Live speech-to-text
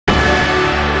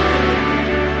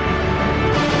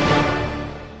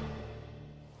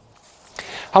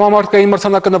Համամարտկային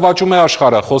մրցանակը նվաճում է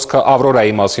աշխարհը, խոսքը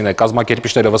Ավրորայի մասին է,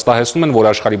 կազմակերպիչները վստահեցնում են, որ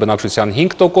աշխարհի բնակչության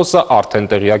 5%-ը արդեն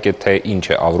տեղյակ է, թե ինչ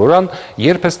է Ավրորան,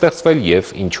 երբ է ստեղծվել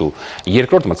և ինչու։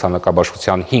 Երկրորդ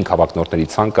մրցանակաբաշխության 5 հավակնորդների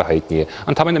ցանկը հայտնի է,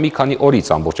 ընդամենը մի քանի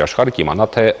օրից ամբողջ աշխարհը կիմանա,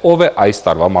 թե ով է այս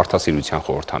տարվա մարդասիրության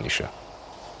խորհրդանիշը։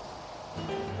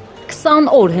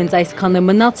 20 օր հենց այսքան է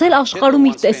մնացել աշխարհում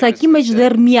իր տեսակի մեջ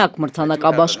դեռ միակ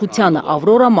մրցանակաբաշխությանը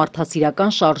Ավրորա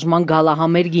մարդասիրական շարժման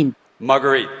գալահամերգին։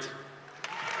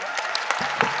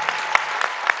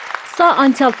 Սա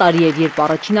անցյալ տարի էր, երբ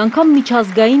առաջին անգամ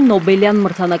միջազգային Նոբելյան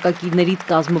մրցանակակիրներից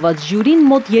կազմված ժյուրին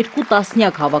մոտ 2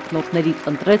 տասնյակ հավակնորդներից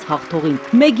ընտրեց հաղթողին։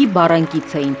 Մեգի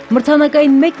բառանկից էին։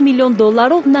 Մրցանակային $1 միլիոն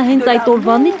նա հենց այդ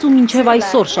օրվանից ու մինչև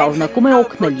այսօր շարունակում է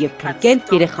օգնել և փրկել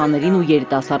երեխաներին ու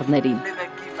երիտասարդներին։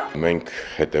 Մենք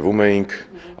հետևում էինք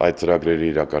այդ ծրագրերի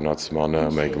իրականացմանը,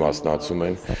 մենք մասնակցում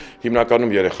ենք։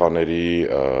 Հիմնականում երեխաների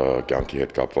կյանքի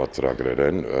հետ կապված ծրագրեր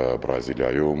են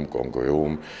Բրազիլիայում,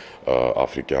 Կոնգոյում,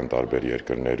 Աֆրիկյան տարբեր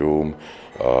երկրներում,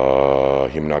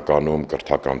 հիմնականում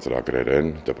կրթական ծրագրեր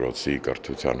են, դպրոցի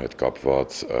կրթության հետ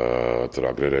կապված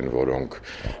ծրագրեր են, որոնք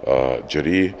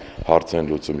ջրի հարց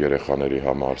են լուծում երեխաների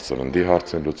համար, սննդի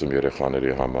հարց են լուծում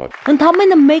երեխաների համար։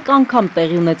 Ընդամենը մեկ անգամ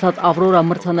տեղի ունեցած Ավրորա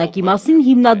մրցանակի մասին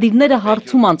հիմնադիրները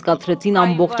հարցում անցկացրեցին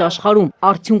ամբողջ աշխարհում։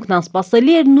 Արդյունքն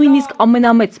անսպասելի էր նույնիսկ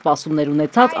ամենամեծ սպասումներ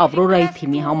ունեցած Ավրորայի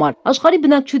թիմի համար։ Աշխարհի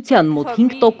բնակչության մոտ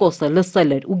 5%-ը լսել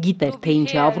էր ու գիտեր, թե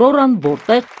ինչ է Ավրորան,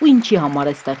 որտեղ ու ինչի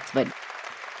համար է ստեղծվել։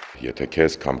 Եթե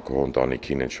քեզ կամ քո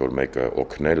ընտանիքին ինչ-որ մեկը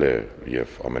օգնել է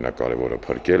և ամենակարևորը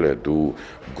փրկել է, դու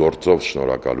գործով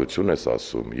շնորհակալություն ես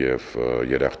ասում և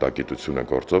երախտագիտությունը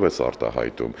գործով ես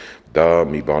արտահայտում, դա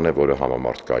մի բան է, որը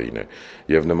համամարտկային է։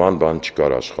 Եվ նման բան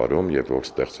չկար աշխարհում, երբ որ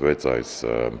ստեղծվեց այս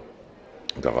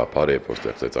գաղափարը, երբ որ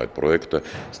ստեղծվեց այդ պրոյեկտը,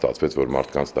 ստացվեց, որ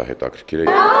մարդկանց դա հետաքրքիր է։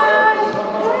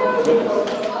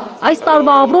 Այս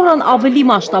տարվա Ավրորան ավելի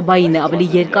մասշտաբային է, ավելի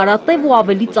երկարատև ու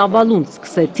ավելի ծավալուն,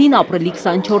 սկսեցին ապրիլի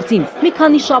 24-ին։ Մի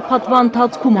քանի շաբաթվա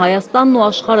ընթացքում Հայաստանն ու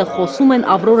աշխարհը խոսում են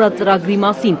Ավրորա ծրագրի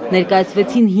մասին,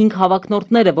 ներկայացվեցին 5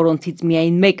 հավակնորդները, որոնցից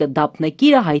միայն մեկը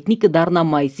դափնեկիրը հայտնի կդառնա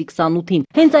մայիսի 28-ին։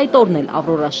 Հենց այդ օրն էլ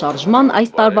Ավրորա շարժման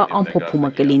այս տարվա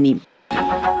ամփոփումը կլինի։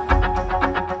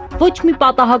 Ոչ մի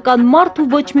պատահական մարդ ու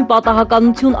ոչ մի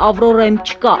պատահականություն Ավրորայում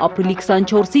չկա։ Ապրիլի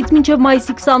 24-ից մինչև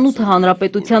մայիսի 28-ը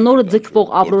հանրապետության օրը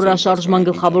ձգվող Ավրորա շարժման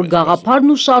գլխավոր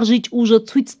գաղափարն ու շարժիչ ուժը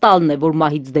ցույց տալն է, որ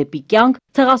մահից դեպի կյանք,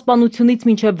 ցեղասպանությունից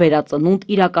մինչև վերածնունդ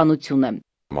իրականություն է։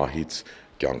 Մահից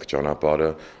կյանք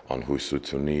ճանապարհը,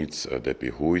 անհույսությունից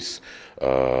դեպի հույս,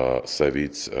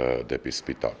 սևից դեպի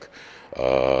սպիտակ։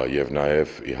 Եվ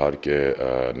նաև իհարկե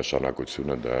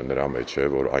նշանակությունը նրա մեջ է,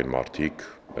 որ այն մարդիկ,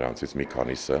 նրանցից մի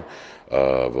քանիսը,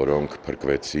 որոնք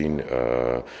փրկվեցին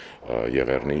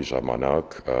եղեռնի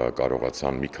ժամանակ,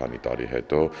 կարողացան մի քանի տարի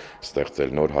հետո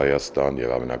ստեղծել նոր Հայաստան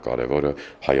եւ ամենակարևորը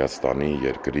Հայաստանի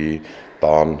երկրի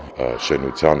տան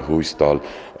շենության հույս տալ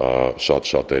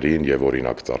շատ-շատերին եւ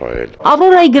օրինակ ծառայել։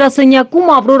 Ավրորայի գրասենյակում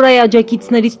Ավրորայի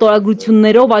աջակիցների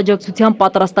ստորագրություններով աջակցության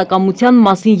պատրաստակամության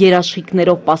մասին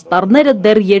երաշխիքներով պաստառները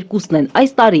դեռ 2-ն են։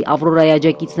 Այս տարի Ավրորայի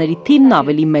աջակիցների թիմն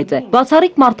ավելի մեծ է։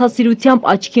 Բացառիկ մարդասիրությամբ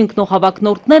աչքի ընկնող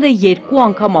հավակնորդները 2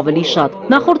 անգամ ավելի շատ։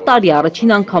 Նախորդ տարի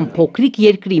առաջին անգամ փոքրիկ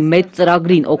երկրի մեծ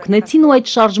ծրագրին օգնեցին ու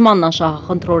այդ շարժմանն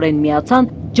անշահախնդրորեն միացան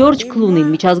Ջորջ Քլունին,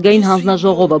 միջազգային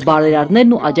հանձնաժողովը, բարերարներն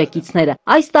ու աջակիցները։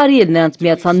 Այս տարի էլ նրանց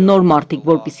միացան նոր մարդիկ,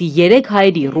 որպիսի 3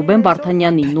 հայերի՝ Ռուբեն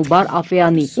Վարդանյանի, Նուբար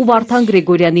Աֆեյանի ու Վարդան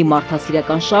Գրեգորյանի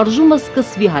մարդասիրական շարժումը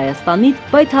սկսվի Հայաստանից,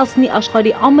 բայց հասնի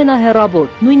աշխարհի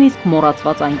ամենահեռավոր, նույնիսկ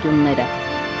մոռացված անկյունները։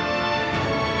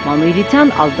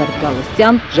 Մանուիրության, Ալբերտ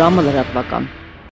Գալստյան, ժամը լրատվական։